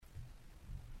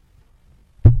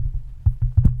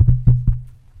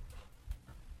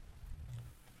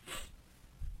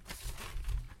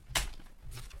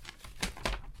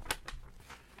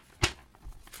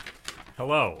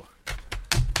Hello.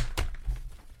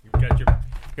 You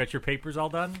got your papers all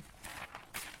done?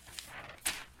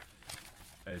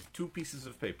 I have 2 pieces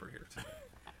of paper here today.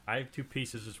 I have 2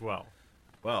 pieces as well.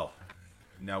 Well,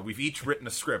 now we've each written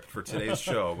a script for today's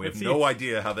show. We have Let's no see.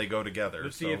 idea how they go together.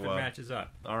 Let's see if it matches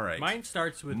up. All right. Mine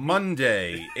starts with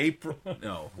Monday, April...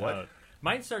 No, what?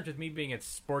 Mine starts with me being at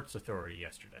Sports Authority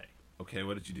yesterday. Okay,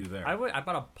 what did you do there? I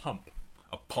bought a pump.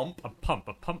 A pump? A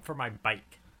pump for my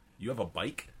bike. You have a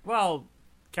bike? Well,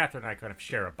 Catherine and I kind of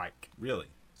share a bike. Really?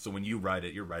 So when you ride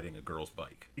it, you're riding a girl's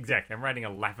bike. Exactly. I'm riding a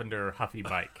lavender huffy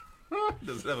bike.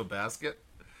 Does it have a basket?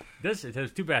 It has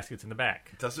 2 baskets in the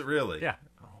back. Does it really? Yeah.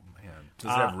 Oh, man.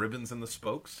 Does it have ribbons in the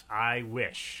spokes? I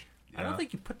wish. I Yeah. don't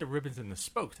think you put the ribbons in the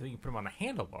spokes. I think you put them on the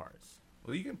handlebars.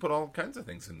 Well, you can put all kinds of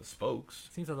things in the spokes.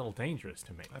 Seems a little dangerous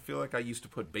to me. I feel like I used to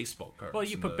put baseball cards. Well,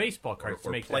 you put baseball cards to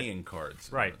or make that- playing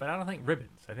cards. Right, but I don't think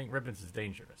ribbons. I think ribbons is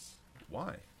dangerous.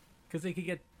 Why? Because they could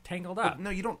get tangled up. No,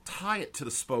 you don't tie it to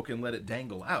the spoke and let it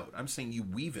dangle out. I'm saying you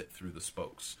weave it through the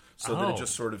spokes so that Oh. it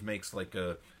just sort of makes like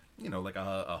a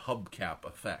hubcap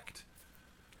effect.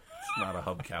 It's not a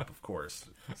hubcap, of course.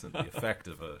 It's the effect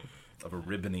of a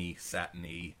ribbony,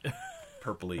 satiny,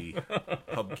 purpley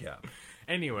hubcap.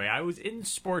 Anyway, I was in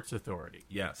Sports Authority.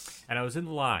 Yes. And I was in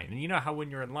line. And you know how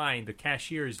when you're in line, the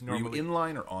cashier is Were you normally... in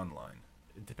line or online?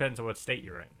 It depends on what state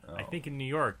you're in. I Oh. think in New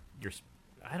York,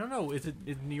 I don't know. Is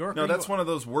New York? No, that's one of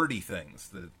those wordy things.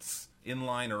 That's in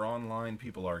line or online.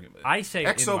 People argue. I say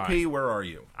XOP, in line. where are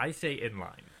you? I say in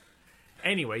line.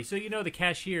 Anyway, so the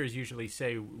cashiers usually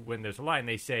say when there's a line,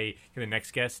 they say, "Can the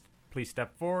next guest please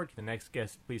step forward? Can the next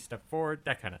guest please step forward?"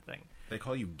 That kind of thing. They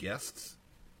call you guests?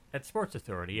 At Sports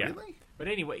Authority, yeah. Really? But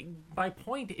anyway, my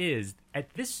point is,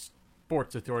 at this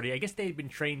Sports Authority, I guess they've been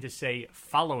trained to say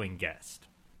following guest.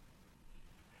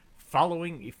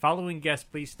 Following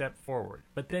guest, please step forward.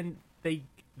 But then they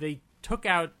took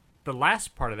out the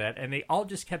last part of that, and they all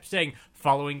just kept saying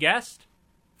following guest,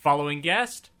 following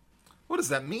guest. What does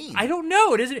that mean? I don't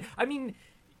know. It isn't. I mean,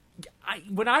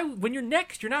 when you're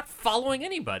next, you're not following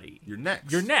anybody. You're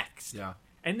next. You're next. Yeah.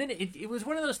 And then it was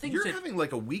one of those things You're that having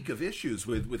like a week of issues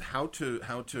with how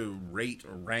to rate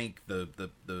or rank the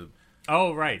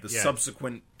oh right the yeah.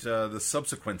 subsequent the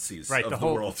subsequencies right of the the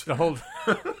whole world. the whole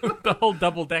the whole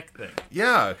double deck thing.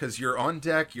 Yeah, because you're on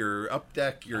deck, you're up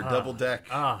deck, you're double deck.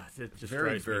 It just Very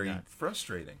drives me very nuts.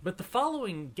 frustrating. But the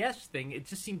following guest thing, it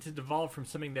just seemed to devolve from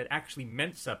something that actually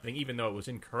meant something, even though it was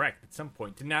incorrect at some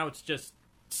point, to now it's just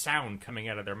sound coming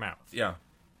out of their mouth. Yeah,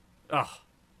 Ugh,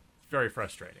 it's very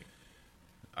frustrating.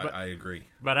 I agree.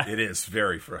 but it is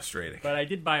very frustrating. But I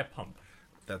did buy a pump.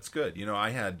 That's good. I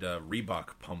had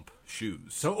Reebok pump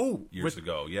shoes. So, years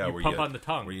ago, yeah, you where pump on the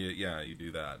tongue. Where you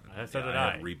do that. So did I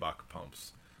I. had Reebok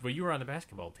pumps. Well, you were on the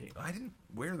basketball team. I didn't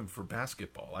wear them for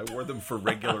basketball. I wore them for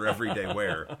regular everyday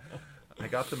wear. I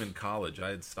got them in college. I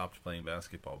had stopped playing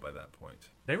basketball by that point.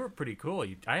 They were pretty cool.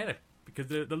 Because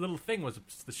the little thing was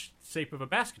the shape of a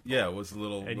basketball. Yeah, it was a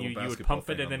little and little you would basketball pump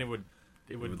it, thing and then on- it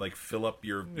it would would like fill up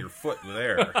your foot with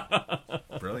air.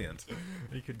 Brilliant.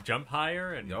 you could jump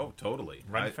higher and No, totally.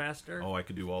 run faster. Oh, I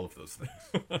could do all of those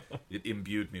things. It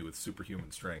imbued me with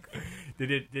superhuman strength.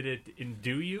 Did it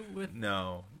endue you with?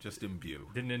 No, just imbue.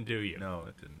 Didn't endue you. No,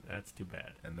 it didn't. That's too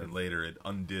bad. And then later it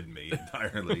undid me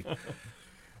entirely.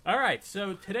 All right,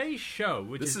 so today's show,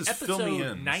 which This is is Fill Me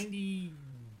episode Ins. 90.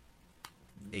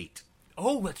 8.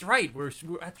 Oh, that's right. We're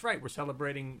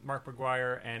celebrating Mark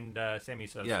McGuire and Sammy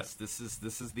Sosa. Yes, this is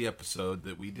the episode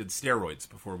that we did steroids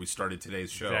before we started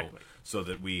today's show, Exactly. so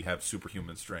that we have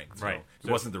superhuman strength. So Right. It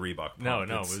So- wasn't the Reebok pump. No, it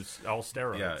It's- was all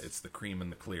steroids. Yeah, it's the cream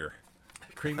and the clear.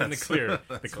 cream and the clear, the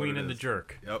That's clean what it and the is.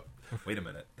 jerk. Yep. Wait a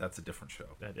minute. That's a different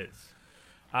show. That is.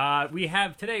 We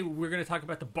have today. We're going to talk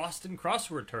about the Boston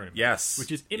Crossword Tournament. Yes.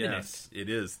 which is imminent. Yes, it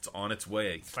is. It's on its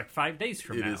way. It's like 5 days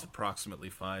from It now. is approximately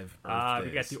 5 We Earth got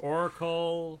days. the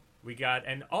Oracle.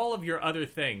 And all of your other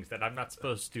things that I'm not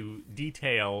supposed to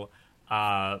detail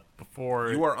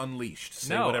before. You are unleashed.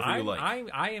 Say whatever you like.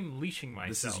 I am leashing myself.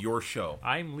 This is your show.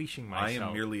 I'm leashing myself. I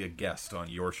am merely a guest on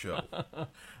your show.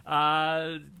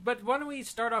 But why don't we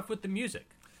start off with the music?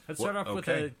 Let's start off with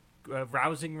okay. a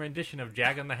rousing rendition of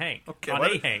Jag on the Hank. Okay, on why,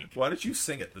 a Hank. why don't you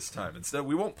sing it this time? Instead,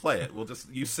 we won't play it.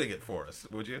 You sing it for us,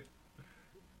 would you?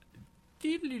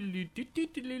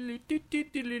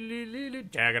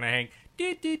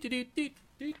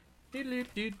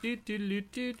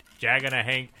 Jag on a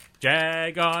Hank.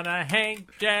 Jag on a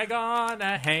Hank. Jag on a Hank. Jag on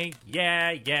a Hank.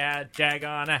 Yeah, yeah. Jag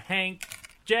on a Hank.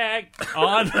 Jag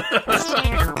on.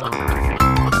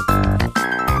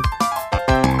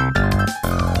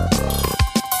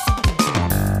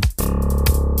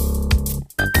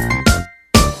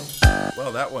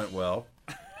 Well, that went well.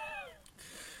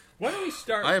 Why don't we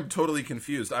I am totally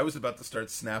confused. I was about to start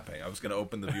snapping. I was going to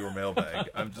open the viewer mailbag.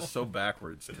 I'm just so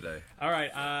backwards today. All right,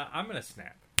 I'm going to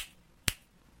snap.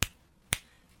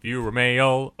 Viewer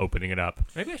mail, opening it up.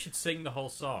 Maybe I should sing the whole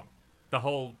song. The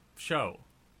whole show.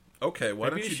 Okay, why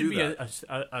Maybe don't it you should do be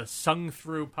that? a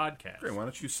sung-through podcast. Great, why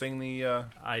don't you sing the...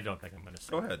 I don't think I'm going to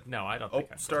sing. Go ahead. No, I don't think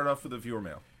I'm start off with the viewer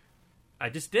mail. I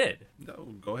just did.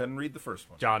 No, go ahead and read the first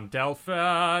one. John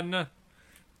Delphin.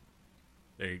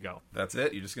 There you go. That's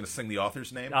it? You're just going to sing the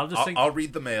author's name? I'll just sing... I'll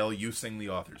read the mail, you sing the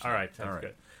author's All name. right, sounds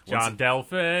good. Once John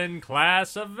Delphin,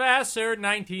 class of Vassar,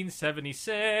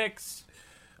 1976.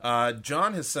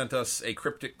 John has sent us a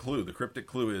cryptic clue. The cryptic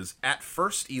clue is, at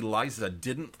first Eliza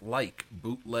didn't like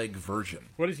bootleg version.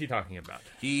 What is he talking about?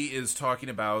 He is talking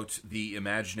about the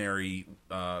imaginary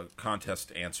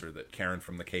contest answer that Karen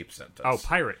from the Cape sent us. Oh,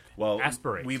 pirate. Well,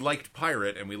 aspirate. we liked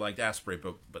pirate and we liked aspirate,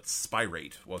 but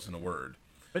spirate wasn't a word.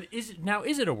 But is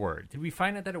it a word? Did we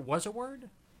find out that it was a word?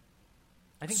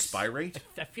 I think Spirate?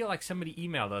 I feel like somebody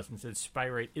emailed us and said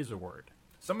spirate is a word.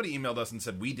 Somebody emailed us and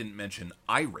said we didn't mention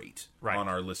irate Right. on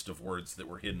our list of words that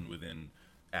were hidden within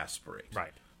aspirate.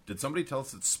 Right. Did somebody tell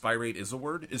us that spirate is a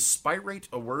word? Is spirate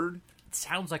a word? It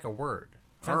sounds like a word.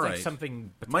 It All sounds right. like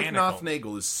something Mike botanical.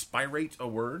 Nothnagel, is spirate a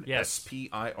word? Yes.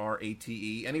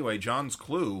 S-P-I-R-A-T-E. Anyway, John's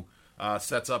clue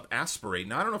sets up aspirate.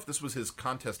 Now, I don't know if this was his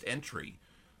contest entry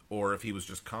or if he was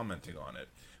just commenting on it,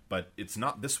 but it's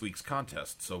not this week's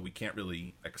contest, so we can't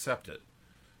really accept it.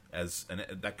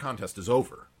 That contest is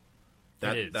over.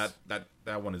 That It is.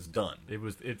 that one is done.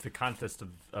 It's a contest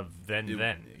of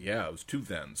then. Yeah, it was two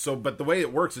then. So, but the way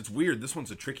it works, it's weird. This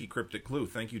one's a tricky cryptic clue.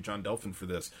 Thank you, John Delphin, for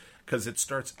this, because it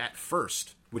starts at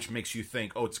first, which makes you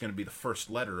think, oh, it's going to be the first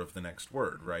letter of the next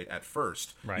word, right? At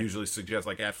first, Right. Usually suggests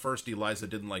like at first Eliza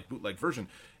didn't like bootleg version.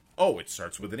 Oh, it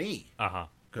starts with an E.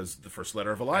 Because the first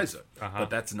letter of Eliza. But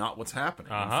that's not what's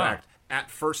happening. In fact, at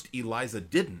first Eliza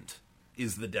didn't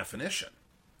is the definition.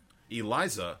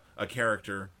 Eliza, a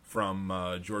character from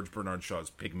George Bernard Shaw's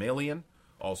Pygmalion,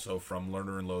 also from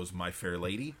Lerner and Loewe's My Fair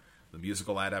Lady, the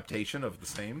musical adaptation of the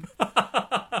same.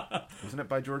 Wasn't it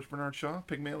by George Bernard Shaw,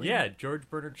 Pygmalion? Yeah, George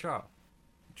Bernard Shaw.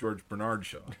 George Bernard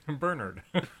Shaw. Bernard.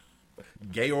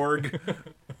 Georg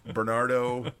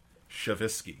Bernardo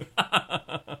Shavisky.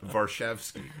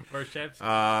 Varshevsky.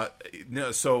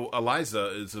 No, so Eliza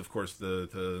is, of course,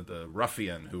 the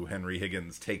ruffian who Henry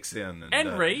Higgins takes in. And,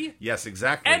 Henry? Yes,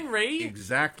 exactly. Henry?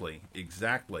 Exactly.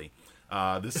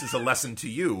 This is a lesson to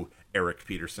you, Eric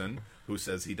Peterson, who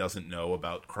says he doesn't know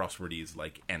about crosswordies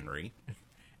like Henry.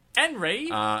 Henry?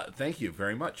 Thank you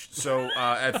very much. So,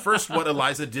 at first, what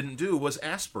Eliza didn't do was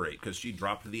aspirate, because she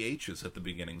dropped the H's at the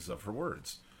beginnings of her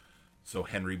words. So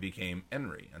Henry became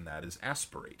Henry, and that is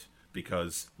aspirate.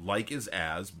 Because like is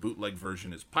as, bootleg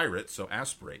version is pirate, so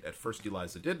aspirate. At first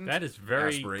Eliza didn't. That is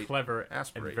very aspirate, clever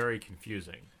aspirate. and very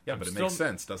confusing. Yeah, but it makes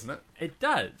sense, doesn't it? It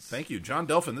does. Thank you. John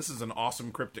Delphin, this is an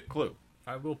awesome cryptic clue.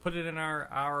 I will put it in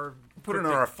our Put it in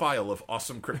our file of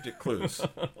awesome cryptic clues.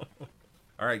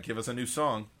 All right, give us a new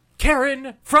song.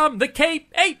 Karen from the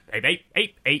Cape.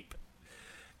 Ape.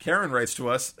 Karen writes to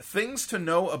us, things to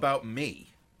know about me.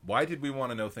 Why did we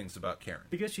want to know things about Karen?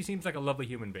 Because she seems like a lovely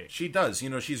human being. She does. You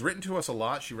know, she's written to us a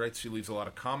lot. She leaves a lot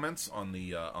of comments on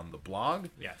the blog.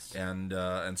 Yes.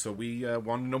 And so we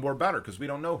want to know more about her because we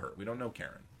don't know her. We don't know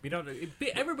Karen. We don't.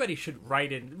 Everybody should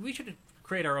write in. We should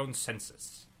create our own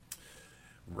census.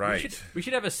 Right. We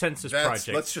should have a census project.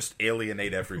 Let's just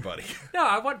alienate everybody. No,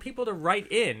 I want people to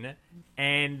write in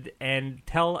and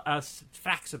tell us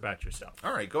facts about yourself.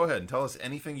 All right, go ahead and tell us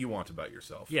anything you want about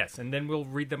yourself. Yes, and then we'll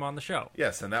read them on the show.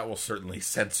 Yes, and that will certainly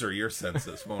censor your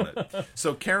census, won't it?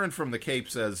 So Karen from the Cape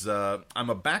says, I'm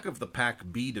a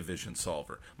back-of-the-pack B division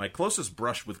solver. My closest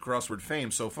brush with crossword fame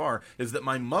so far is that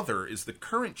my mother is the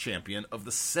current champion of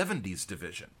the 70s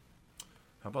division.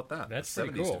 How about that? That's the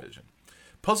pretty 70s cool. division.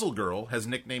 Puzzle Girl has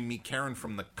nicknamed me Karen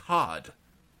from the Cod.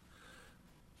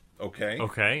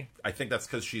 Okay. I think that's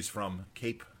because she's from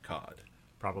Cape Cod.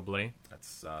 Probably.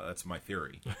 That's my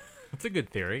theory. That's a good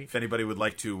theory. If anybody would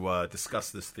like to discuss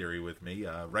this theory with me,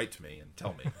 write to me and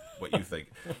tell me what you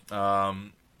think.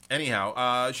 Anyhow,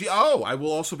 I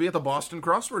will also be at the Boston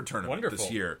Crossword Tournament Wonderful.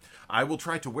 this year. I will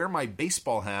try to wear my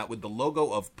baseball hat with the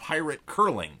logo of Pirate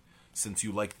Curling, since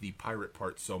you like the pirate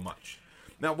part so much.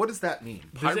 Now, what does that mean?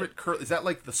 Is that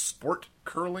like the sport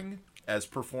curling as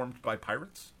performed by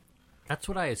pirates? That's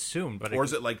what I assumed, but Or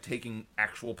is it like taking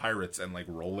actual pirates and like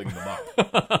rolling them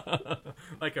up?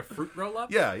 like a fruit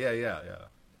roll-up? Yeah.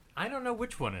 I don't know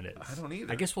which one it is. I don't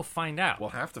either. I guess we'll find out. We'll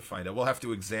have to find out. We'll have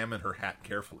to examine her hat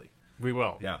carefully. We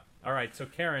will. Yeah. All right. So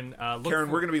Karen,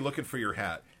 Karen, we're going to be looking for your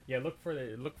hat. Yeah, look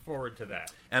forward to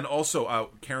that. And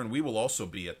also, Karen, we will also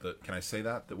be at the... Can I say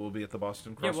that we'll be at the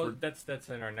Boston Crossword? Yeah, well, that's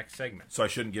in our next segment. So I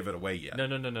shouldn't give it away yet. No,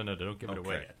 don't give it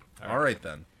away yet. All right,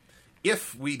 then.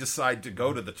 If we decide to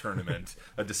go to the tournament,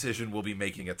 a decision we'll be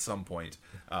making at some point,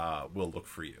 we'll look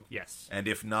for you. Yes. And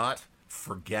if not,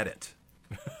 forget it.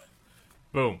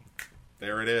 Boom.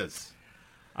 There it is.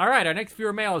 All right, our next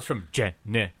viewer mail is from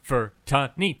Jennifer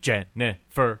Turney.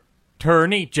 Jennifer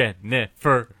Turney.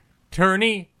 Jennifer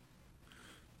Turney.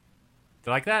 Do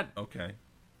you like that? Okay.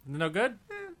 No good?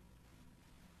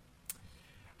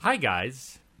 Hi,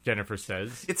 guys, Jennifer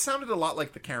says. It sounded a lot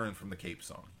like the Karen from the Cape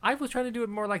song. I was trying to do it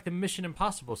more like the Mission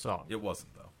Impossible song. It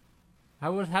wasn't, though.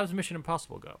 How's Mission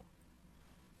Impossible go?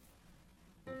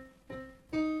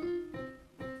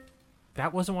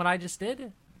 That wasn't what I just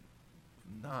did?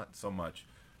 Not so much.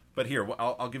 But here,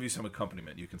 I'll give you some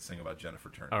accompaniment. You can sing about Jennifer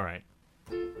Turney. All right.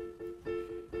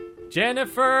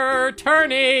 Jennifer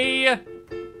Turney!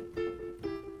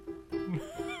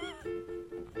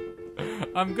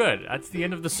 I'm good. That's the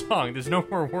end of the song. There's no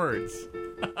more words.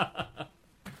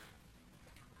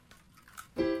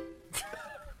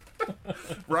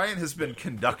 Ryan has been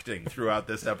conducting throughout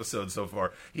this episode so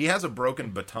far. He has a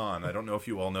broken baton. I don't know if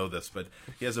you all know this, but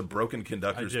he has a broken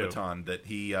conductor's baton that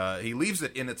he leaves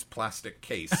it in its plastic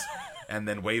case and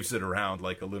then waves it around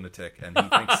like a lunatic, and he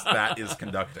thinks that is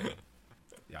conducting.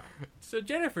 Yeah. So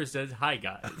Jennifer says, hi,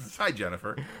 guys. Hi,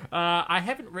 Jennifer. I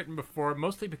haven't written before,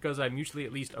 mostly because I'm usually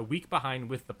at least a week behind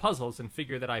with the puzzles and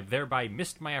figure that I've thereby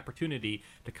missed my opportunity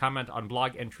to comment on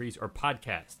blog entries or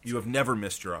podcasts. You have never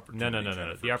missed your opportunity. No.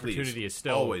 Jennifer. The opportunity Please, is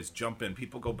still... always jump in.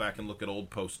 People go back and look at old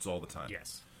posts all the time.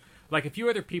 Yes. Like a few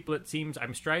other people, it seems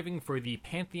I'm striving for the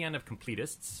pantheon of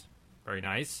completists. Very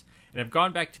nice. And I've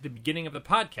gone back to the beginning of the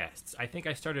podcasts. I think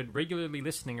I started regularly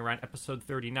listening around episode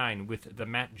 39 with the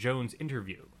Matt Jones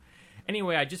interview.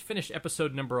 Anyway, I just finished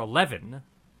episode number 11.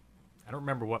 I don't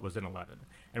remember what was in 11.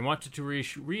 And wanted to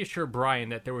reassure Brian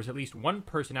that there was at least one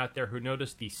person out there who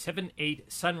noticed the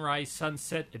 7/8 sunrise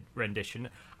sunset rendition.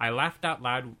 I laughed out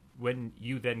loud when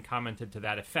you then commented to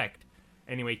that effect.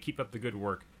 Anyway, keep up the good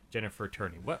work, Jennifer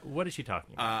Turney. What is she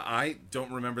talking about? I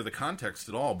don't remember the context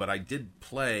at all, but I did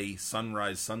play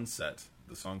Sunrise Sunset,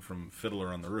 the song from Fiddler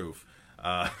on the Roof.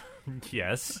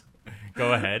 Yes.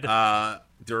 Go ahead.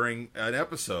 During an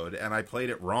episode, and I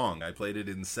played it wrong. I played it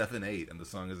in 7/8, and the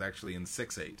song is actually in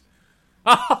 6/8.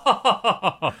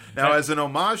 Now, as an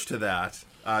homage to that,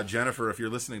 Jennifer, if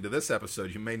you're listening to this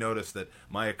episode, you may notice that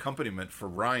my accompaniment for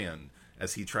Ryan,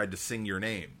 as he tried to sing your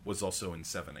name, was also in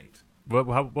 7/8.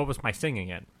 What was my singing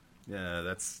in? Yeah,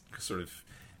 that's sort of...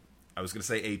 I was going to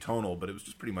say atonal, but it was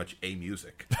just pretty much A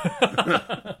music.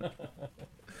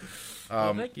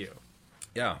 Well, thank you.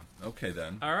 Yeah, okay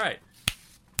then. All right.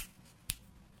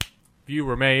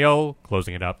 Viewer mail,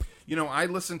 closing it up. You know, I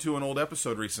listened to an old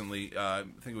episode recently, I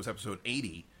think it was episode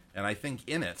 80, and I think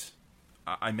in it,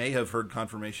 I may have heard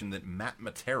confirmation that Matt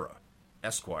Matera,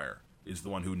 Esquire, is the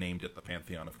one who named it the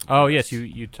Pantheon of Completists. Oh, yes,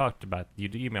 you talked about, you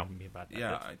emailed me about that.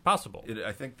 Yeah. It's possible.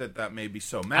 I think that may be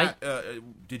so. Matt,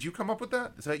 did you come up with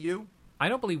that? Is that you? I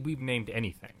don't believe we've named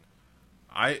anything.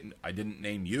 I didn't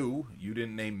name you. You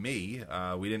didn't name me.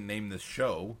 We didn't name this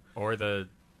show. Or the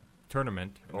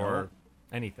tournament, or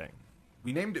anything.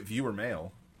 We named it Viewer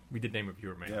Mail. We did name it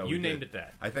Viewer Mail. Yeah, you named it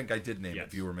that. I think I did name Yes.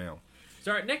 it Viewer Mail.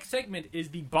 So our next segment is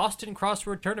the Boston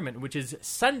Crossword Tournament, which is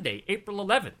Sunday, April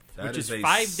 11th, which is 5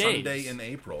 days. Sunday in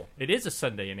April. It is a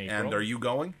Sunday in April. And are you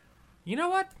going? You know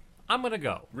what? I'm going to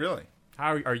go. Really?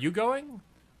 Are you going?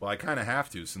 Well, I kind of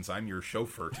have to since I'm your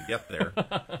chauffeur to get there.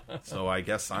 So I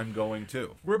guess I'm going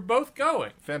too. We're both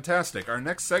going. Fantastic. Our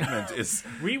next segment is...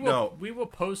 We will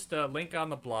post a link on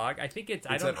the blog. I think it's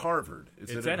at Harvard.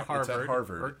 It's at Harvard. It's at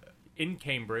Harvard. Or in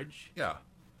Cambridge. Yeah.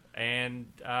 And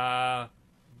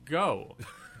go.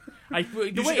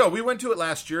 You should go. We went to it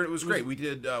last year. It was great. We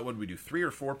did, what did we do, 3 or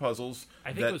 4 puzzles?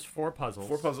 I think it was 4 puzzles.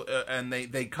 4 puzzles. And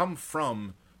they come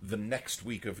from the next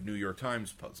week of New York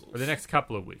Times puzzles. Or the next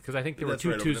couple of weeks. Because I think there were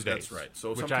 2 Tuesdays. That's right.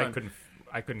 So which I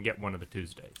couldn't get one of the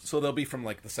Tuesdays. So they'll be from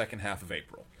like the second half of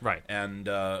April. Right. And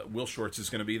Will Shortz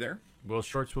is going to be there. Will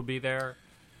Shortz will be there.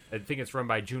 I think it's run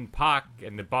by June Pak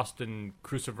and the Boston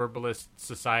Cruciverbalist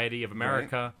Society of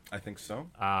America. Right. I think so.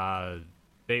 I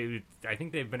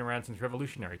think they've been around since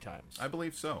Revolutionary times. I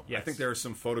believe so. Yes. I think there are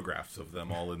some photographs of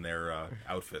them all in their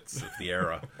outfits of the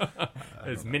era.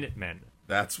 As Minutemen.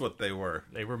 That's what they were.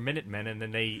 They were Minutemen, and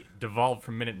then they devolved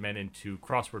from Minutemen into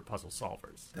crossword puzzle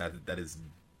solvers. That is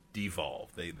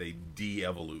devolved. They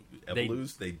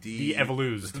de-evoluzed. They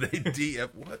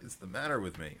de-evoluzed. What is the matter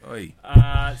with me? Oy.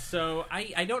 So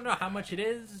I don't know how much it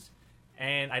is,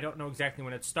 and I don't know exactly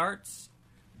when it starts,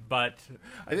 but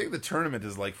I think the tournament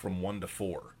is like from 1 to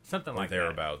 4. something or like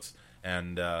thereabouts.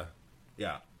 And,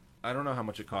 yeah. I don't know how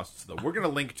much it costs, though. We're going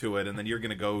to link to it, and then you're going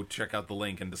to go check out the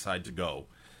link and decide to go.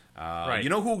 Right. You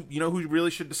know who really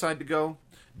should decide to go?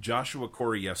 Joshua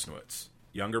Corey Yesnowitz,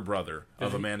 younger brother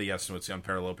of Amanda Yesnowitz, the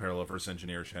Unparalleled First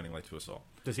Engineer, shining light to us all.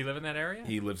 that. Does he live in that area?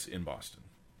 He lives in Boston.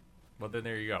 Well, then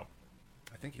there you go.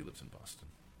 I think he lives in Boston.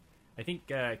 I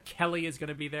think Kelly is going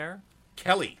to be there.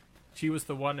 Kelly. She was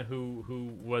the one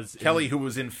who was... Kelly, who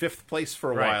was in 5th place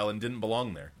for a Right. while and didn't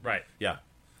belong there. Right. Yeah.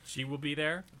 She will be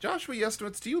there. Joshua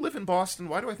Yesnowitz, do you live in Boston?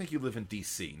 Why do I think you live in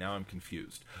D.C.? Now I'm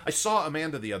confused. I saw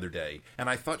Amanda the other day, and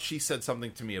I thought she said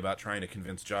something to me about trying to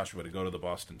convince Joshua to go to the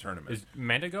Boston tournament. Is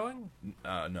Amanda going?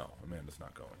 No, Amanda's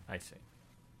not going. I see.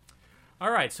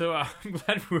 All right, so I'm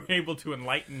glad we were able to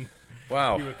enlighten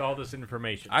Wow. you with all this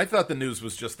information. I thought the news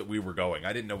was just that we were going.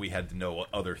 I didn't know we had to know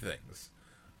other things.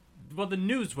 Well, the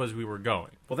news was we were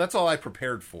going. Well, that's all I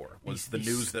prepared for, was the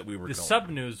news that we were The going.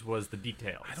 sub-news was the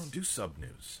details. I don't do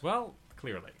sub-news. Well,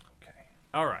 clearly. Okay.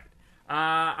 All right.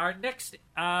 Our next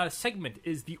segment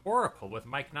is The Oracle with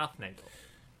Mike Nothnagel,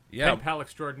 Yeah, pen pal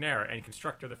extraordinaire and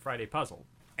constructor of the Friday Puzzle.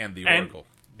 and the And Oracle.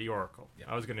 The Oracle.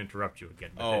 I was going to interrupt you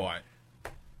again. but Oh,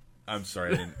 then- I'm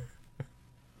sorry, I didn't...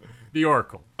 The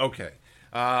Oracle. Okay.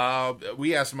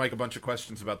 We asked Mike a bunch of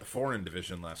questions about the foreign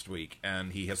division last week,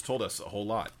 and he has told us a whole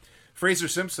lot. Fraser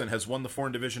Simpson has won the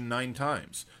foreign division 9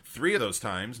 times. 3 of those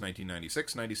times,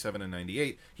 1996, 97, and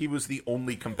 98, he was the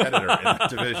only competitor in that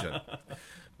division.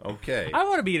 Okay. I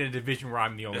want to be in a division where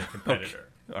I'm the only competitor.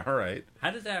 All right.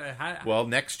 How does that... How, Well,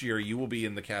 next year you will be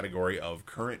in the category of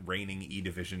current reigning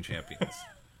E-Division champions.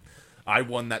 I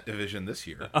won that division this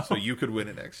year, so you could win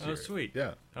it next year. Oh, sweet.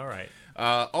 Yeah. All right.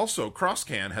 Also,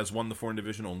 CrossCan has won the foreign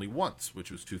division only once, which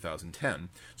was 2010,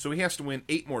 so he has to win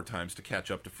 8 more times to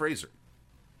catch up to Fraser.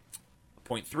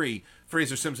 Point 3,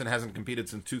 Fraser Simpson hasn't competed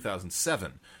since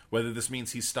 2007. Whether this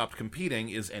means he's stopped competing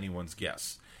is anyone's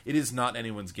guess. It is not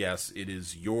anyone's guess. It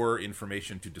is your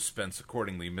information to dispense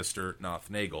accordingly, Mr.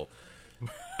 Nothnagel.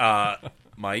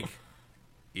 Mike,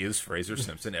 is Fraser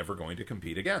Simpson ever going to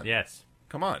compete again? Yes.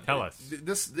 Come on. Tell us.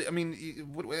 There's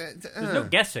No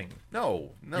guessing.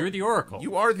 No. You're the Oracle.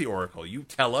 You are the Oracle. You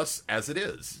tell us as it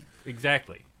is.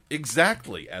 Exactly.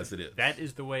 Exactly as it is. That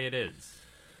is the way it is.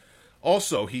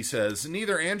 Also, he says,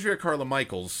 neither Andrea Carla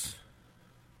Michaels...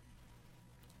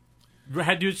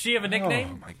 Does she have a Oh,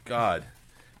 nickname? my God.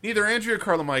 Neither Andrea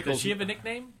Carla Michaels... Does she have a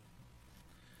nickname?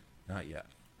 Not yet.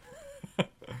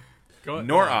 Go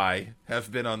Nor go on. I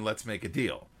have been on Let's Make a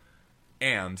Deal.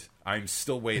 And I'm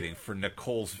still waiting for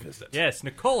Nicole's visit. Yes,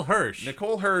 Nicole Hirsch,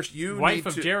 Nicole Hirsch, you wife need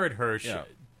of to... Jared Hirsch, Yeah.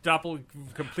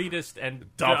 doppel-completist and...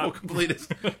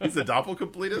 Doppel-completist? He's a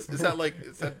doppel-completist? Is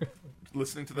that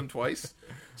listening to them twice?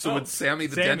 So would Sammy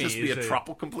the Sammy dentist be a is a-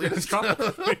 tropple-completist? He's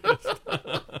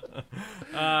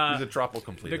a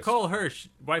tropple-completist. Nicole Hirsch,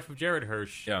 wife of Jared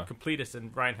Hirsch, Yeah. completist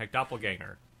and Brian Heck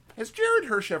doppelganger. Has Jared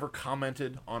Hirsch ever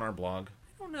commented on our blog?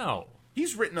 I don't know.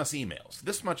 He's written us emails.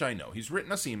 This much I know. He's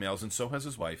written us emails, and so has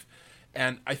his wife.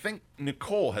 And I think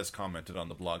Nicole has commented on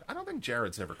the blog. I don't think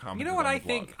Jared's ever commented You know what on I the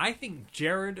blog. think? I think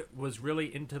Jared was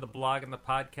really into the blog and the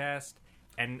podcast,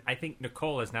 and I think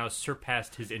Nicole has now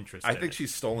surpassed his interest I in think it.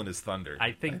 she's stolen his thunder.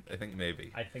 I think- I think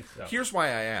maybe. I think so. Here's why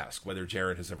I ask whether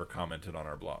Jared has ever commented on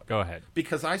our blog. Go ahead.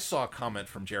 Because I saw a comment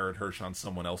from Jared Hirsch on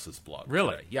someone else's blog.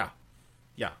 Really? Today. Yeah.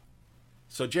 Yeah.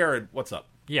 So, Jared, what's up?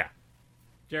 Yeah.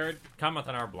 Jared, comment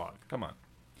on our blog. Come on.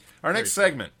 Our next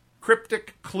segment,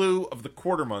 Cryptic Clue of the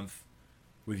Quarter Month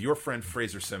with your friend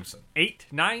Fraser Simpson.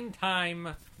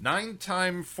 9-time...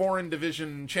 9-time foreign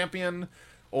division champion.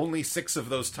 Only 6 of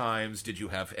those times did you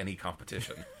have any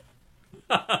competition.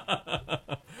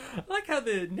 I like how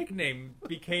the nickname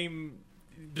became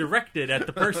directed at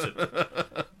the person.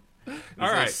 All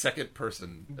There's right. a second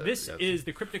person. This yes. is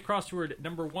the Cryptic Crossword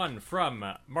number 1 from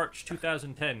March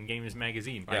 2010 Games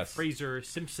Magazine by Yes. Fraser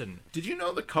Simpson. Did you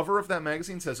know the cover of that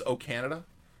magazine says "Oh Canada"?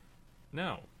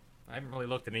 No, I haven't really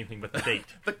looked at anything but the date.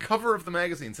 The cover of the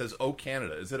magazine says "Oh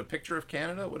Canada." Is it a picture of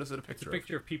Canada? What is it a picture of?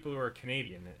 Picture of people who are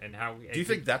Canadian and how... Do you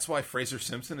think that's why Fraser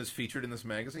Simpson is featured in this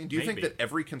magazine? Do you think Maybe. that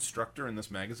every constructor in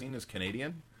this magazine is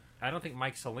Canadian? I don't think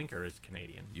Mike Selinker is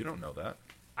Canadian. You don't know that.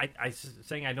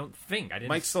 Saying I don't think. I didn't.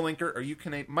 Mike Selinker, are you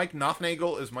Canadian? Mike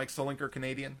Nothnagel, is Mike Selinker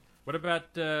Canadian? What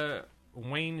about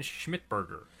Wayne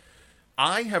Schmidberger?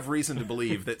 I have reason to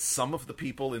believe that some of the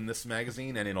people in this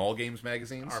magazine and in all games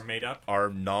magazines Are made up? are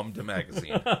nom de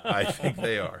magazine. I think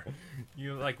they are.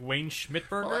 You like Wayne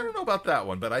Schmidberger? Well, I don't know about that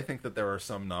one, but I think that there are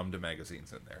some nom de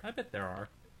magazines in there. I bet there are.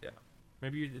 Yeah.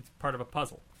 Maybe it's part of a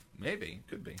puzzle. Maybe.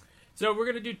 Could be. So we're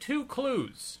going to do 2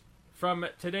 clues from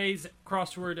today's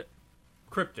crossword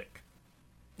Cryptic.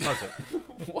 Puzzle.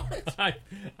 What?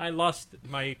 I lost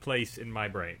my place in my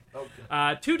brain.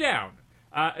 Okay. 2 down.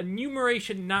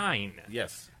 Enumeration 9.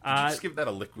 Yes. Did you just give that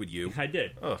a liquid U? I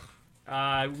did. Ugh.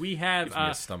 We have Gives me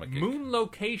a stomachache. moon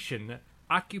location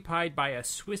occupied by a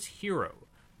Swiss hero.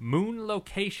 Moon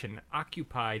location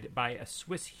occupied by a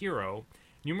Swiss hero.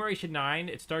 Numeration 9.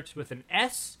 It starts with an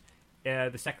S.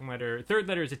 The third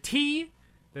letter is a T.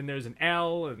 Then there's an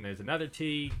L, and there's another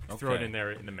T. Throw it Okay. in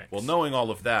there in the mix. Well, knowing all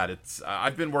of that, it's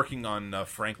I've been working on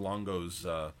Frank Longo's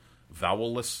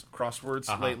vowel-less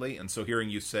crosswords lately, and so hearing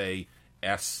you say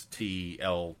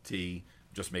STLT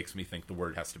just makes me think the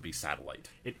word has to be satellite.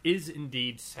 It is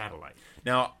indeed satellite.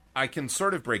 Now, I can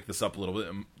sort of break this up a little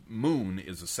bit. Moon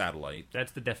is a satellite,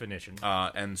 That's the definition.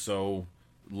 and so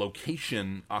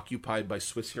location occupied by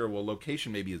Swiss hero. Well,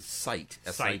 location maybe is site,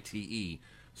 S-I-T-E.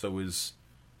 So is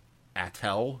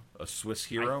Attel a Swiss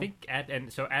hero? I think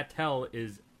Attel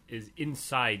is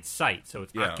inside site, so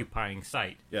it's Yeah. occupying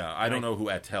site. Yeah, I don't know who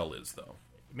Attel is, though.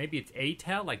 Maybe it's A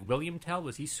Tell, like William Tell.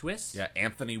 Was he Swiss? Yeah,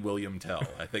 Anthony William Tell.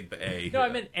 I think the A. No, I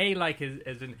meant A like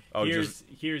as in here's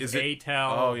is it- A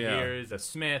Tell. Oh, yeah. Here's a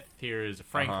Smith. Here's a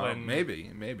Franklin.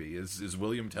 Maybe. Is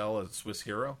William Tell a Swiss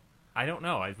hero? I don't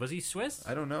know. Was he Swiss?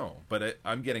 I don't know, but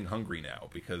I'm getting hungry now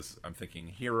because I'm thinking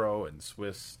hero and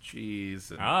Swiss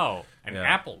cheese and, Oh, and Yeah.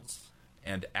 apples.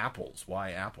 and apples.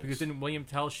 Why apples? Because didn't William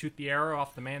Tell shoot the arrow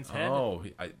off the man's head? Oh,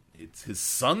 it's his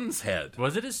son's head.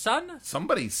 Was it his son?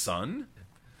 Somebody's son?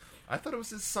 I thought it was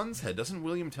his son's head. Doesn't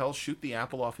William Tell shoot the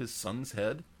apple off his son's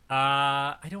head?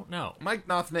 I don't know. Mike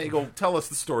Nothnagel, tell us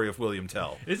the story of William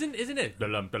Tell. Isn't it?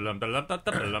 That's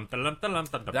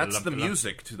That's the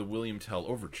music to the William Tell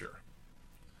Overture.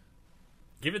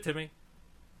 Give it to me.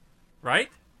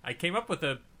 Right? I came up with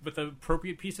an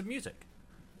appropriate piece of music.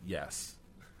 Yes.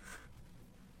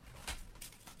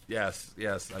 Yes,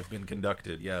 I've been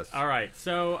conducted, yes. All right.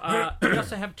 So we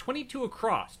also have 22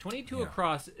 across. 22 Yeah.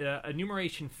 across,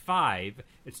 enumeration 5.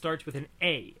 It starts with an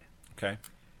A. Okay.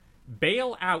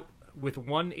 Bail out with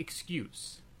one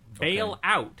excuse. Bail Okay.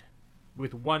 out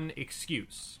with one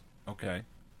excuse. Okay.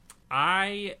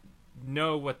 I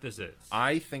know what this is.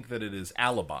 I think that it is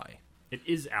alibi, It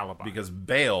is alibi. because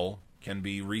bail can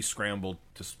be re-scrambled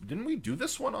to... Didn't we do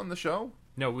this one on the show?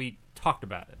 No, we talked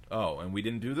about it. Oh, and we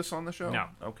didn't do this on the show? No.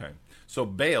 Okay. So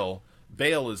bail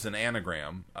is an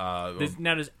anagram. Now,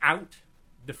 does out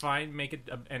make it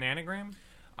an anagram?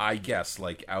 I guess,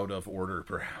 like out of order,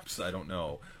 perhaps. I don't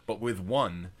know. But with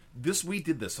one, we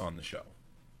did this on the show.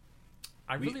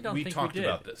 I really don't we think talked we did.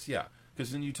 about this, yeah.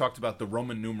 Because then you talked about the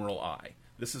Roman numeral I.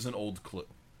 This is an old clue.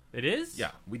 It is?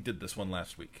 Yeah, we did this one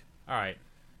last week. All right.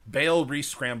 Bail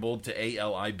re-scrambled to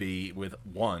ALIB with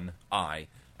one I,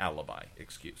 alibi,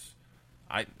 excuse.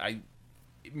 I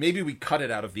maybe we cut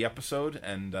it out of the episode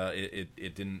and it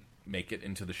didn't make it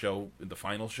into the show, the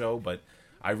final show, but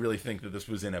I really think that this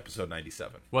was in episode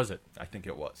 97. Was it? I think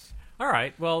it was. All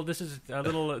right. Well, this is a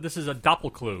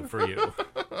doppel clue for you.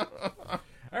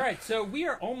 All right. So we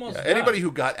are almost done. Anybody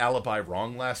who got alibi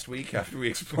wrong last week after we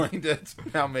explained it,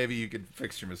 now maybe you could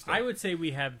fix your mistake. I would say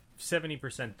we have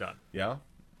 70% done. Yeah?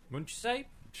 Wouldn't you say?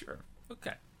 Sure.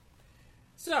 Okay.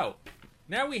 So,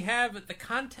 now we have the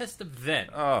contest of then.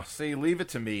 Oh, see, leave it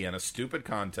to me and a stupid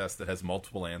contest that has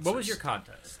multiple answers. What was your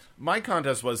contest? My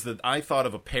contest was that I thought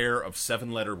of a pair of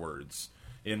 7-letter words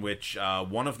in which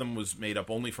one of them was made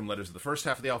up only from letters of the first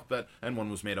half of the alphabet, and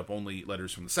one was made up only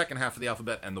letters from the second half of the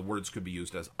alphabet, and the words could be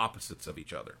used as opposites of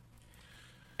each other.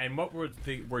 And what were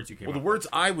the words you came Well, up the words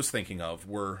I was thinking of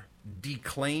were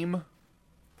declaim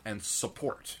and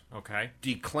support. with? Okay.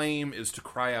 Declaim is to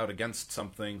cry out against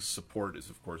something. Support is,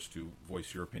 of course, to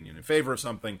voice your opinion in favor of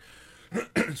something.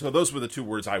 So those were the two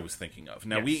words I was thinking of.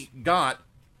 Now, Yes. we got...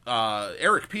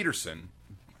 Eric Peterson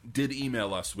did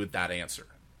email us with that answer.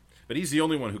 But he's the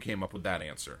only one who came up with that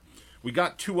answer. We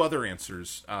got two other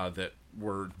answers that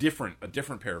were different, a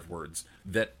different pair of words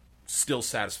that still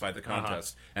satisfy the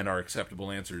contest and are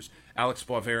acceptable answers. Alex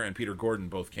Boisvert and Peter Gordon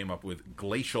both came up with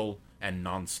glacial and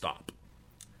nonstop.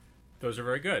 Those are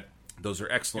very good. Those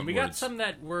are excellent And we words. got some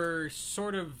that were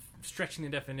sort of stretching the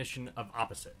definition of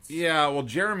opposites. Yeah, well,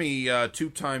 Jeremy,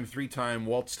 two-time, three-time,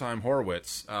 waltz-time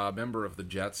Horowitz, member of the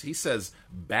Jets, he says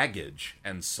baggage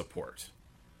and support.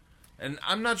 And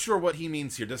I'm not sure what he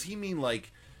means here. Does he mean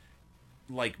like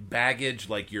baggage,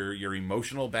 like your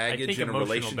emotional baggage in a emotional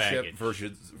relationship baggage.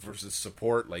 versus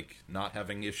support, like not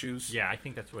having issues? Yeah, I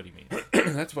think that's what he means.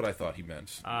 That's what I thought he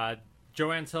meant.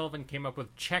 Joanne Sullivan came up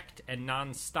with checked and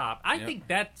nonstop. I think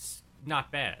that's not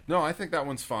bad. No, I think that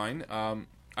one's fine.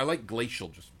 I like glacial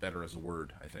just better as a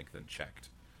word, I think, than checked.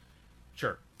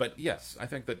 Sure. But yes, I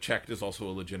think that checked is also a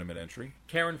legitimate entry.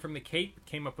 Karen from the Cape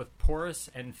came up with porous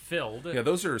and filled. Yeah,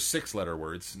 those are 6-letter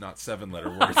words, not 7-letter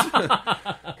words.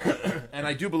 And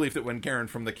I do believe that when Karen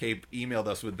from the Cape emailed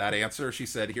us with that answer, she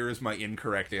said, "Here is my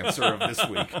incorrect answer of this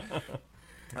week."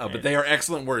 But they are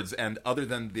excellent words, and other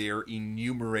than their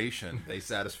enumeration, they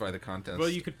satisfy the contents. Well,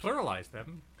 you could pluralize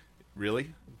them.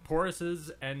 Really? Poruses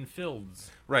and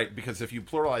fills. Right, because if you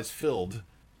pluralize filled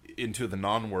into the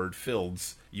non-word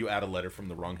fills, you add a letter from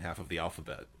the wrong half of the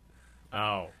alphabet.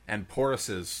 Oh. And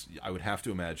poruses, I would have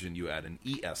to imagine you add an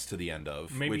ES to the end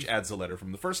of, Maybe. which adds a letter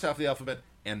from the first half of the alphabet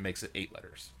and makes it 8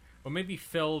 letters. Well, maybe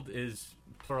filled is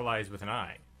pluralized with an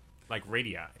I. Like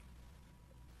radii.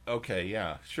 Okay,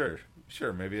 yeah, sure,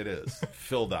 maybe it is.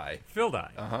 Filled I. Filled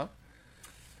I. Uh-huh.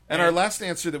 And our last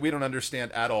answer that we don't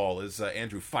understand at all is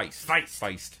Andrew Feist.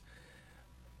 Feist.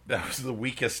 That was the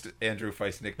weakest Andrew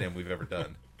Feist nickname we've ever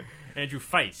done. Andrew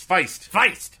Feist. Feist.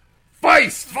 Feist.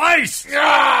 Feist! Feist!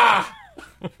 Ah!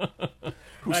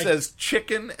 Who says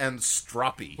chicken and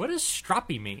stroppy. What does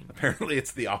stroppy mean? Apparently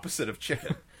it's the opposite of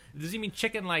chicken. Does he mean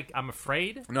chicken like I'm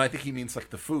afraid? No, I think he means like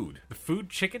the food. The food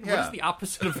chicken? Yeah. What is the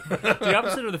opposite of the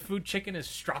opposite of the food chicken is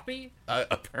stroppy?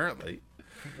 Apparently.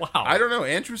 Wow. I don't know.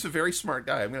 Andrew's a very smart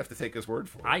guy. I'm going to have to take his word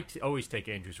for it. I always take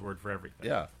Andrew's word for everything.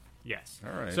 Yeah. Yes.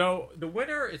 All right. So the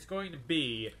winner is going to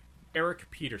be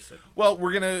Eric Peterson. Well,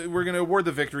 we're gonna award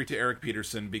the victory to Eric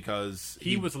Peterson because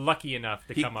He was lucky enough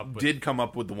to come up with... did come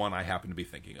up with the one I happen to be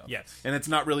thinking of. Yes. And it's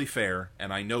not really fair,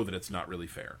 and I know that it's not really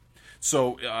fair.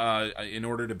 So, in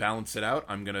order to balance it out,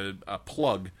 I'm going to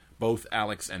plug both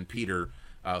Alex and Peter,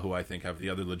 who I think have the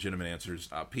other legitimate answers.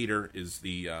 Peter is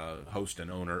the host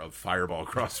and owner of Fireball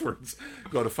Crosswords.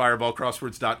 Go to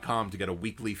fireballcrosswords.com to get a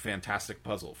weekly fantastic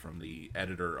puzzle from the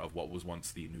editor of what was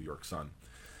once the New York Sun,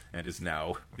 and is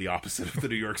now the opposite of the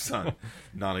New York Sun,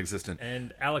 non-existent.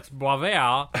 And Alex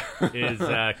Boisvert is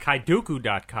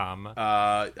kaidoku.com.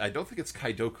 I don't think it's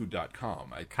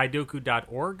kaidoku.com.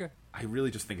 Kaidoku.org? I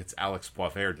really just think it's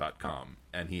alexboisvert.com,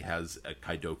 and he has a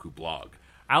Kaidoku blog.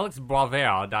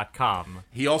 AlexBoisvert.com.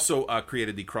 He also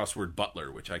created the crossword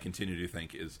Butler, which I continue to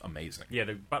think is amazing. Yeah,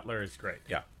 the butler is great.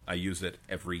 Yeah, I use it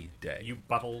every day. You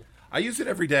buttle. I use it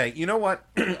every day. You know what?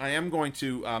 I am going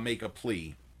to make a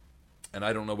plea, and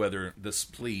I don't know whether this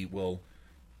plea will...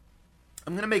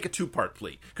 I'm going to make a 2-part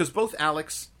plea, because both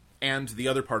Alex and the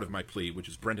other part of my plea, which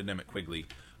is Brendan Emmett Quigley,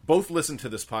 both listen to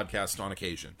this podcast on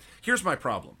occasion. Here's my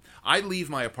problem. I leave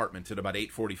my apartment at about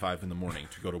 8:45 in the morning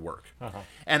to go to work.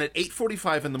 And at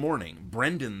 8:45 in the morning,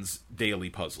 Brendan's daily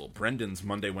puzzle, Brendan's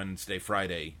Monday, Wednesday,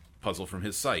 Friday puzzle from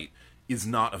his site, is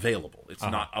not available. It's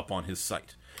not up on his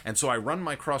site. And so I run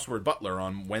my crossword Butler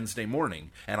on Wednesday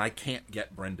morning, and I can't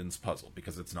get Brendan's puzzle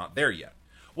because it's not there yet.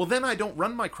 Well, then I don't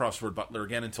run my crossword Butler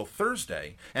again until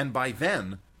Thursday, and by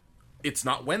then, it's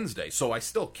not Wednesday, so I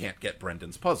still can't get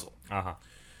Brendan's puzzle.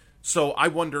 So I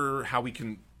wonder how we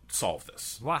can solve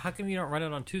this. Well, how come you don't run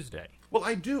it on Tuesday? Well,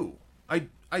 I do. I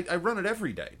run it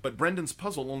every day, but Brendan's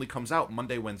puzzle only comes out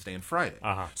Monday, Wednesday, and Friday.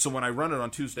 So when I run it on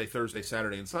Tuesday, Thursday,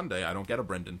 Saturday, and Sunday, I don't get a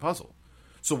Brendan puzzle.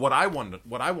 So what I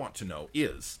want to know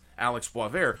is, Alex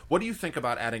Boisvert, what do you think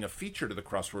about adding a feature to the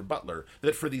Crossword Butler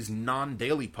that for these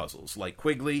non-daily puzzles, like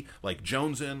Quigley, like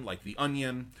Jonesin, like The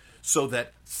Onion, so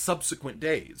that subsequent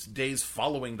days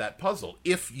following that puzzle,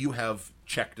 if you have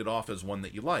checked it off as one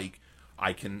that you like,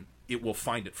 it will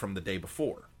find it from the day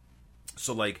before.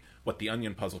 So like, The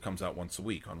Onion puzzle comes out once a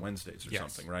week on Wednesdays or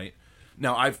something, right?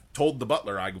 Now, I've told the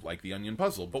Butler I like The Onion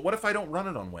puzzle, but what if I don't run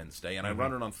it on Wednesday and I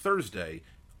run it on Thursday?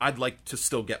 I'd like to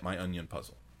still get my Onion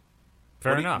puzzle.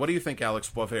 Fair enough. What do you think, Alex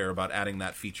Boisvert, about adding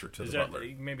that feature to the Butler?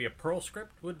 Maybe a Perl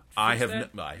script would fix I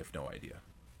have no idea.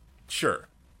 Sure.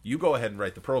 You go ahead and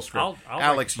write the Perl script. I'll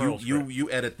Alex, write the Perl script.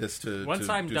 you edit this to Once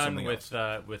to I'm do done something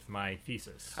else. with my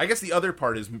thesis. I guess the other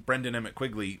part is Brendan Emmett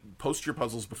Quigley, post your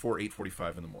puzzles before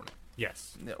 8:45 in the morning.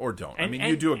 Yes. Or don't. And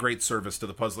you do a great service to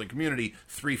the puzzling community.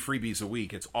 3 freebies a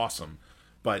week. It's awesome.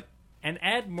 But And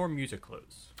add more music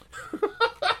clues.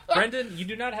 Brendan, you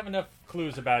do not have enough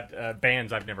clues about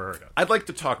bands I've never heard of. I'd like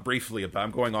to talk briefly about...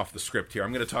 I'm going off the script here.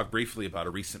 I'm going to talk briefly about a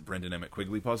recent Brendan Emmett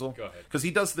Quigley puzzle. Go ahead. Because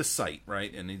he does this site,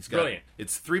 right? And he's got... Brilliant.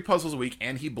 It's 3 puzzles a week,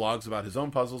 and he blogs about his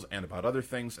own puzzles and about other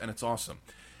things, and it's awesome.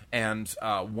 And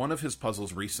one of his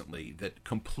puzzles recently that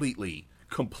completely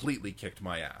kicked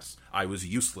my ass, I was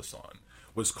useless on,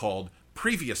 was called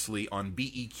Previously on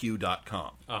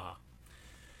BEQ.com.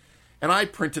 And I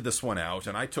printed this one out,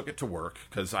 and I took it to work,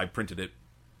 because I printed it,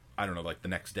 I don't know, like the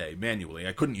next day, manually.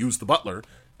 I couldn't use the Butler,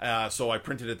 so I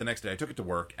printed it the next day. I took it to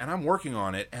work, and I'm working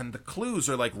on it, and the clues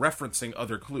are, like, referencing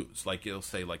other clues. Like, it'll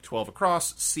say, like, 12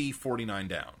 across, C, 49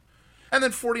 down. And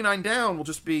then 49 down will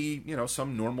just be,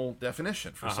 some normal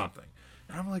definition for something.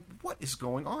 And I'm like, what is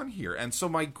going on here? And so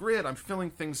my grid, I'm filling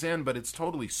things in, but it's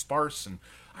totally sparse, and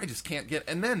I just can't get...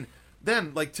 And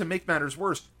then like, to make matters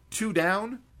worse, 2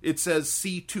 down, it says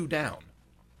C2 down.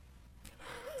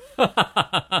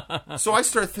 So I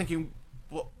start thinking,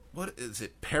 well, what is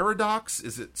it? Paradox?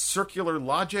 Is it circular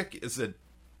logic? Is it...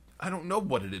 I don't know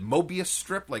what it is. Mobius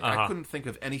strip? Like, I couldn't think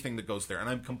of anything that goes there, and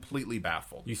I'm completely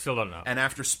baffled. You still don't know. And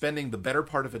after spending the better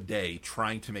part of a day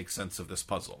trying to make sense of this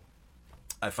puzzle,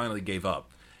 I finally gave up,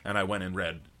 and I went and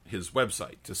read his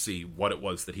website to see what it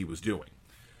was that he was doing.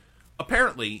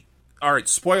 Apparently, all right,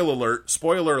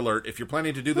 spoiler alert, if you're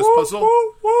planning to do this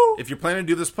if you're planning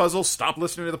to do this puzzle, stop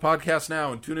listening to the podcast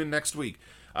now and tune in next week.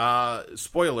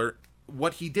 Spoiler,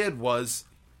 what he did was...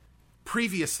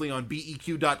 previously on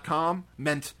BEQ.com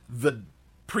meant the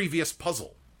previous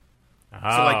puzzle.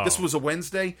 So, like, this was a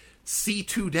Wednesday.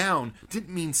 C2 down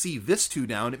didn't mean C this 2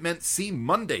 down. It meant C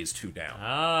Monday's 2 down.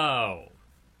 Oh.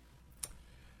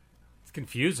 It's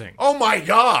confusing. Oh, my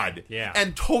God! Yeah.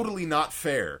 And totally not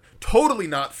fair. Totally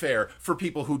not fair for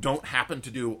people who don't happen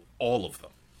to do all of them.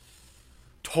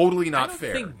 Totally not fair.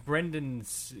 I don't think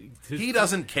Brendan's... He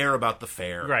doesn't care about the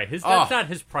fair. Right. That's not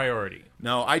his priority.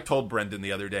 No, I told Brendan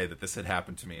the other day that this had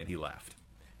happened to me, and he laughed.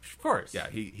 Of course. Yeah,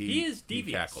 he is devious.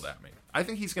 He cackled at me. I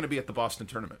think he's going to be at the Boston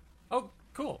tournament. Oh,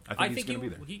 cool. I think he's going to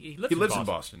be there. He lives in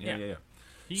Boston. Yeah.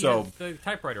 He so, has the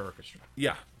typewriter orchestra.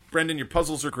 Yeah. Brendan, your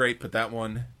puzzles are great, but that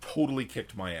one totally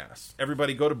kicked my ass.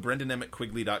 Everybody go to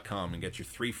BrendanEmmettQuigley.com and get your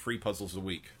 3 free puzzles a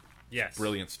week. Yes.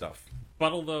 Brilliant stuff.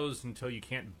 Buttle those until you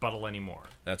can't buttle anymore.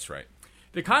 That's right.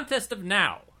 The Contest of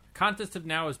Now. Contest of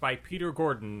Now is by Peter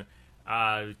Gordon,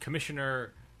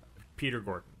 Commissioner Peter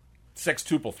Gordon.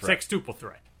 Sextuple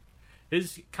threat.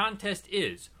 His contest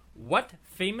is, what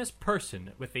famous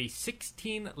person with a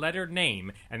 16-letter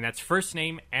name, and that's first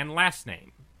name and last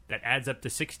name, that adds up to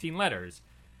 16 letters,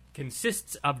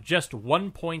 consists of just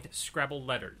 1-point Scrabble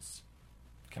letters?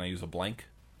 Can I use a blank?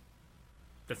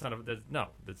 That's not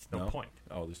there's no point.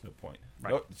 Oh, there's no point.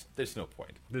 Right. No, there's no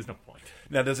point. There's no point.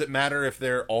 Now, does it matter if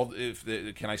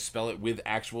can I spell it with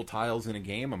actual tiles in a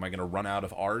game? Am I going to run out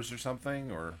of R's or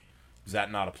something? Or does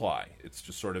that not apply? It's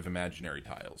just sort of imaginary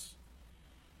tiles.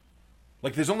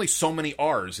 Like, there's only so many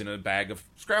R's in a bag of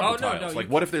Scrabble tiles. Like,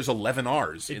 what if there's 11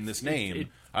 R's in this name?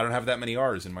 I don't have that many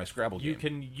R's in my Scrabble game. You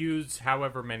can use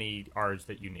however many R's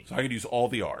that you need. So I could use all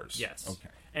the R's? Yes. Okay.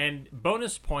 And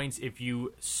bonus points if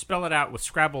you spell it out with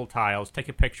Scrabble tiles, take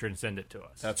a picture and send it to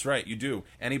us. That's right, you do.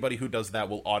 Anybody who does that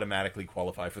will automatically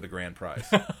qualify for the grand prize.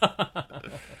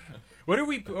 What are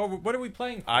we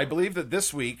playing for? I believe that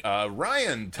this week,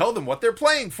 Ryan, tell them what they're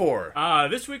playing for.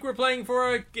 This week we're playing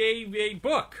for a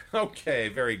book. Okay,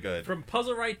 very good. From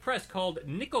Puzzle Right Press called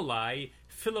Nikolai,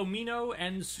 Filomeno,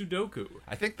 and Sudoku.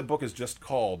 I think the book is just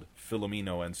called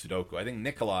Filomeno and Sudoku. I think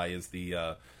Nikolai is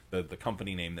the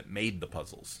company name that made the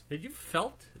puzzles. Have you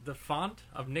felt the font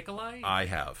of Nikolai? I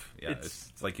have. Yeah,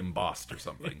 it's like embossed or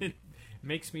something. It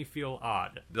makes me feel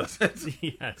odd. Does it?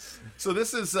 Yes. So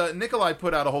this is, Nikolai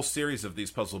put out a whole series of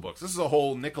these puzzle books. This is a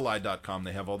whole Nikolai.com.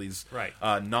 They have all these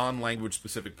non-language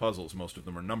specific puzzles. Most of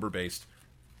them are number-based.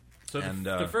 So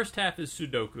the first half is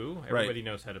Sudoku. Everybody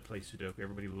knows how to play Sudoku.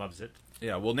 Everybody loves it.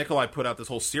 Yeah, well, Nikolai put out this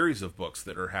whole series of books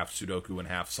that are half Sudoku and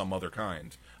half some other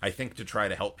kind. I think to try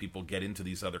to help people get into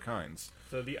these other kinds.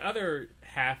 So the other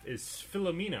half is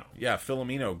Filomeno. Yeah,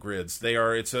 Filomeno grids.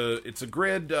 It's a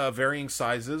grid varying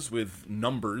sizes with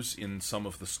numbers in some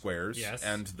of the squares. Yes.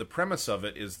 And the premise of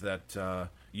it is that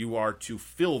you are to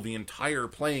fill the entire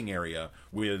playing area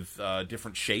with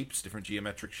different shapes, different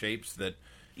geometric shapes that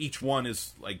each one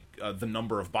is like the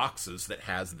number of boxes that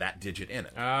has that digit in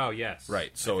it. Oh, yes.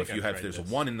 Right. So if there's a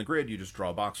 1 in the grid, you just draw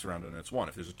a box around it and it's 1.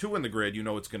 If there's a 2 in the grid, you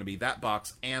know it's going to be that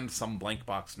box and some blank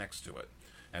box next to it.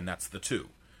 And that's the 2.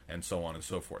 And so on and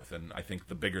so forth. And I think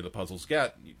the bigger the puzzles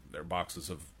get, there are boxes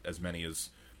of as many as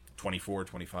 24,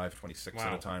 25, 26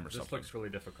 at a time or something. This looks really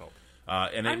difficult.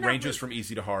 And it ranges from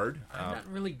easy to hard. I'm not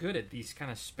really good at these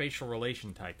kind of spatial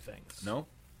relation type things. No?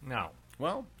 No.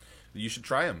 Well, you should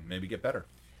try them. Maybe get better.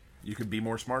 You could be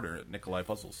more smarter at Nikolai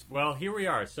puzzles. Well, here we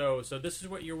are. So this is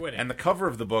what you're winning. And the cover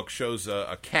of the book shows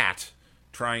a cat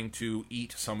trying to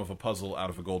eat some of a puzzle out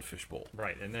of a goldfish bowl.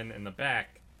 Right, and then in the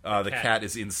back, the cat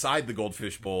is inside the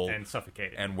goldfish bowl and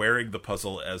suffocating, and wearing the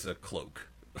puzzle as a cloak.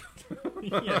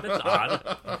 Yeah, that's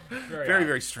odd. Very,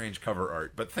 very strange cover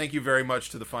art. But thank you very much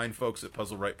to the fine folks at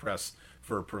Puzzle Right Press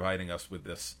for providing us with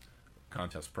this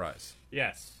contest prize.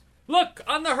 Yes. Look,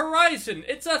 on the horizon,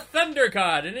 it's a Thunder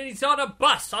God, and he's on a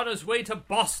bus on his way to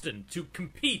Boston to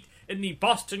compete in the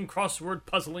Boston Crossword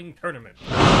Puzzling Tournament.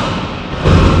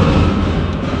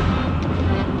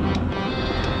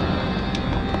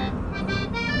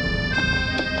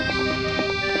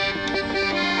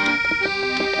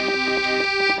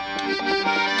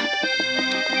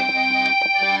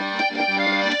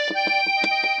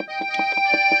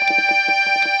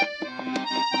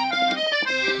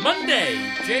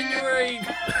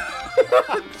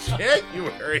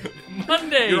 January.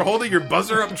 Monday. You're holding your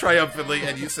buzzer up triumphantly,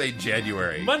 and you say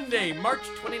January. Monday, March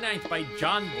 29th by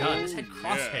John Dunn. This had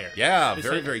crosshair. Yeah, This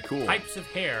very, had very cool. Types of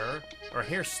hair, or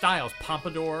hairstyles.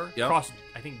 Pompadour, Yep.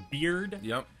 I think beard,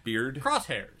 Yep, beard.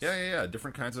 crosshairs. Yeah.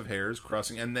 Different kinds of hairs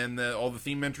crossing, and then all the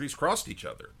theme entries crossed each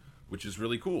other, which is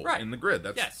really cool Right. in the grid.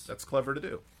 That's clever to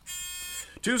do.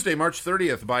 Tuesday, March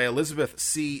 30th by Elizabeth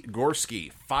C.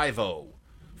 Gorski. 5-0.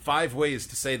 5 ways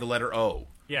to say the letter O.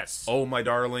 Yes. Oh, my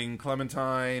darling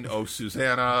Clementine. Oh,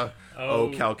 Susanna. Oh. Oh,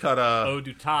 Calcutta. Eau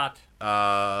du Tot.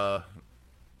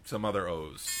 Some other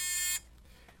O's.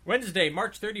 Wednesday,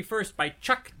 March 31st by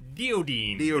Chuck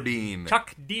Diodine. Diodine.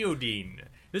 Chuck Diodine.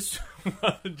 This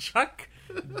Chuck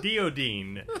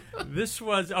Diodine. This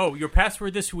was your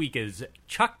password this week is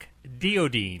Chuck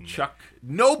Diodine. Chuck.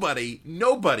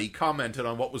 Nobody commented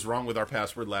on what was wrong with our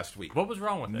password last week. What was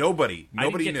wrong with it? Nobody I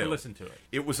didn't get knew. to listen to it.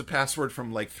 It was a password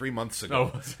from like 3 months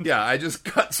ago. Oh, was it? Yeah, I just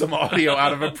cut some audio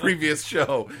out of a previous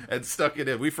show and stuck it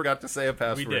in. We forgot to say a We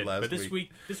password did, last but this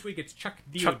week it's Chuck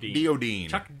Diodine. Chuck Diodine.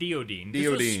 Chuck Diodine. This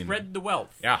was Diodine. Spread the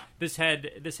Wealth. Yeah. This had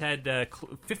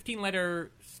 15 letters,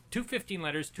 2 15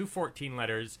 letters, 2 14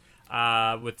 letters,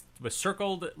 with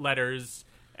circled letters.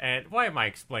 And why am I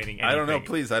explaining anything? I don't know.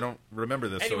 Please, I don't remember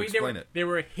this, Anyway, so explain it. there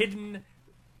were hidden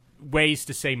ways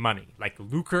to say money, like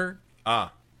lucre,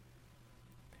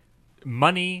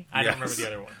 money. I don't remember the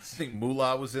other I ones. think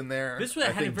moolah was in there. This I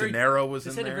had think a very dinero was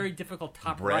This in had there. a very difficult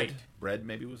top bread. right. Bread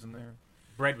maybe was in there.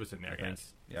 Bread was in there. think.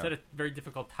 Yes. Yeah. It had a very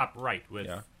difficult top right with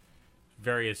Yeah.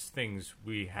 various things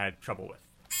we had trouble with.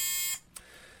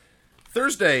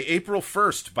 Thursday, April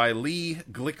 1st by Lee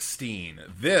Glickstein.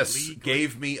 This Lee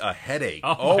gave me a headache.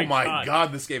 Oh my my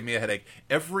God. this gave me a headache.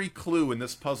 Every clue in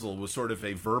this puzzle was sort of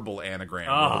a verbal anagram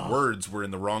where the words were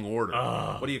in the wrong order.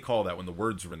 What do you call that when the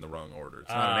words are in the wrong order? It's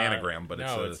not an anagram, but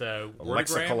no, it's a wordogram?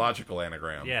 lexicological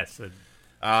anagram. Yes.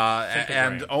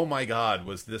 And oh my God,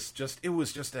 was this it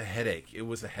was just a headache. It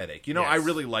was a headache. You know, I Yes.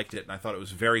 really liked it, and I thought it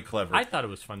was very clever. I thought it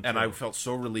was fun too. and I felt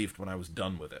so relieved when I was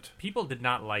done with it. People did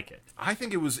not like it. I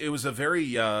think it was a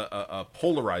very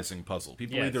polarizing puzzle.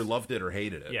 People Yes. either loved it or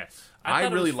hated it. Yes. I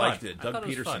thought it really was fun. liked it. I Doug thought it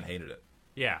was Peterson fun. hated it.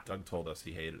 Yeah. Doug told us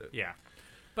he hated it. Yeah.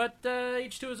 But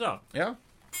each to his own. Yeah?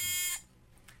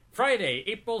 Friday,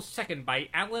 April 2nd by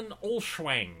Alan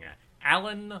Olschwang.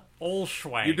 Alan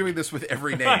Olschwang. You're doing this with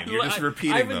every name. You're just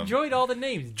repeating I've them. enjoyed all the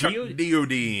names. Chuck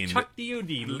Diodine. Chuck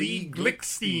Diodine. Lee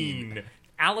Glickstein.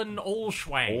 Alan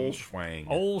Olschwang. Olschwang.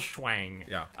 Olschwang.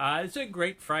 Yeah. It's a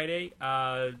great Friday.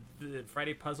 The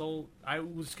Friday puzzle. I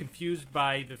was confused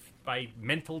by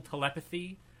mental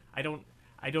telepathy. I don't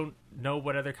know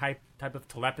what other type of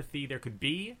telepathy there could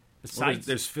be Well, besides.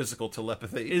 there's physical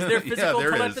telepathy. Is there physical yeah,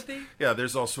 there telepathy? Is. Yeah,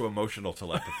 there's also emotional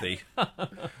telepathy.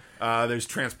 There's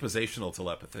transpositional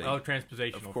telepathy. Oh,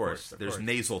 transpositional. Of course. There's course.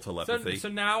 nasal telepathy. So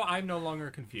now I'm no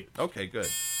longer confused. Okay, good.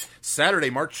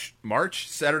 Saturday, March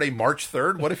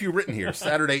 3rd. What have you written here?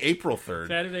 Saturday, April 3rd.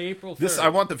 Saturday, April 3rd. This I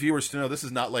want the viewers to know. This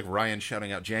is not like Ryan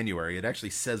shouting out January. It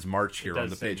actually says March here on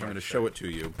does the say page. I'm March, going to show it to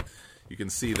you. You can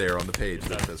see there on the page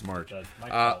that it says March. does. My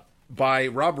fault. By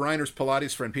Rob Reiner's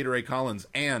Pilates friend Peter A. Collins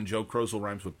and Joe Krozel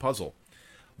rhymes with puzzle.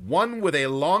 One with a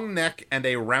long neck and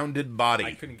a rounded body.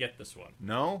 I couldn't get this one.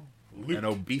 No? Lute. An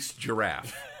obese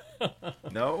giraffe.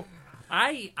 No?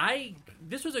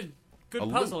 This was a good A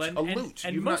puzzle. lute. And, A and- lute.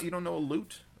 and You most, don't know a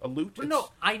lute? A lute? well, no,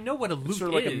 I know what a lute It's sort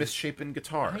of like is. a misshapen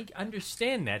guitar. I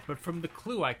understand that, but from the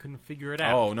clue, I couldn't figure it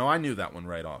out. Oh, no, I knew that one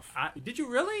right off. Did you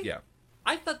really? Yeah.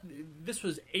 I thought this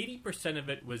was 80% of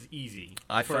it was easy.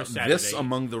 I for a found Saturday. this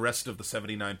among the rest of the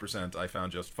 79% I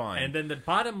found just fine. And then the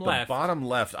bottom the left. bottom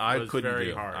left I was couldn't very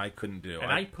do. hard. I couldn't do.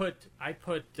 And I put.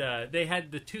 They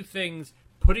had the two things: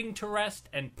 putting to rest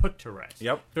and put to rest.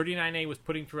 Yep. 39A was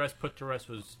putting to rest. Put to rest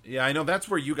was. Yeah, I know that's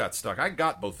where you got stuck. I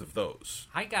got both of those.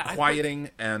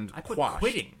 Quieting and I put quash.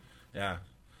 quitting. Yeah.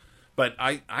 But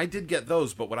I did get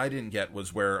those, but what I didn't get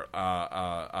was where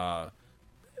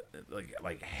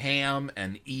like Ham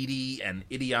and Edie and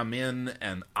Idi Amin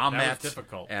and Ahmet That was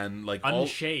difficult. and like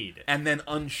Unshade. and then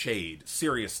Unshade.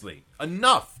 Seriously,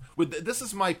 enough with this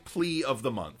is my plea of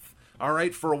the month. All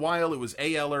right, for a while it was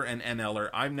ALer and NLer.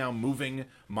 I'm now moving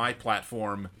my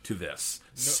platform to this.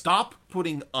 Stop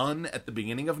putting un at the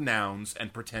beginning of nouns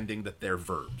and pretending that they're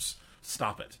verbs.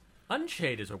 Stop it.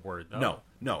 Unshade is a word, though.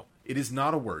 No, it is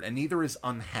not a word, and neither is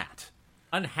unhat.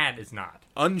 Unhat is not.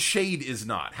 Unshade is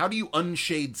not. How do you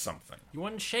unshade something? You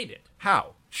unshade it.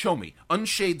 How? Show me.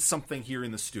 Unshade something here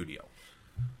in the studio.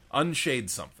 Unshade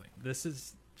something. This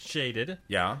is shaded.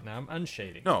 Yeah? Now I'm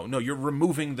unshading. No, you're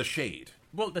removing the shade.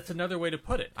 Well, that's another way to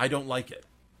put it. I don't like it.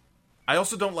 I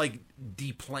also don't like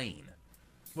deplane.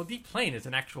 Well, deplane is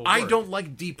an actual word. I don't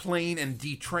like deplane and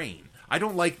detrain. I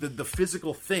don't like the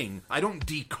physical thing. I don't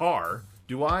de-car,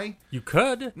 do I? You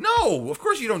could. No, of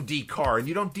course you don't de-car, and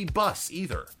you don't de-bus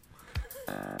either.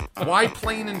 Why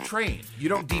plane and train? You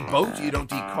don't de-boat, you don't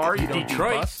de-car, you don't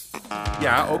Detroit. de-bus?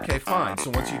 Yeah, okay, fine.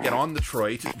 So once you get on the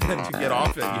Detroit, then to get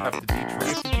off it, you have to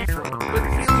de-Detroit.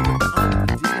 But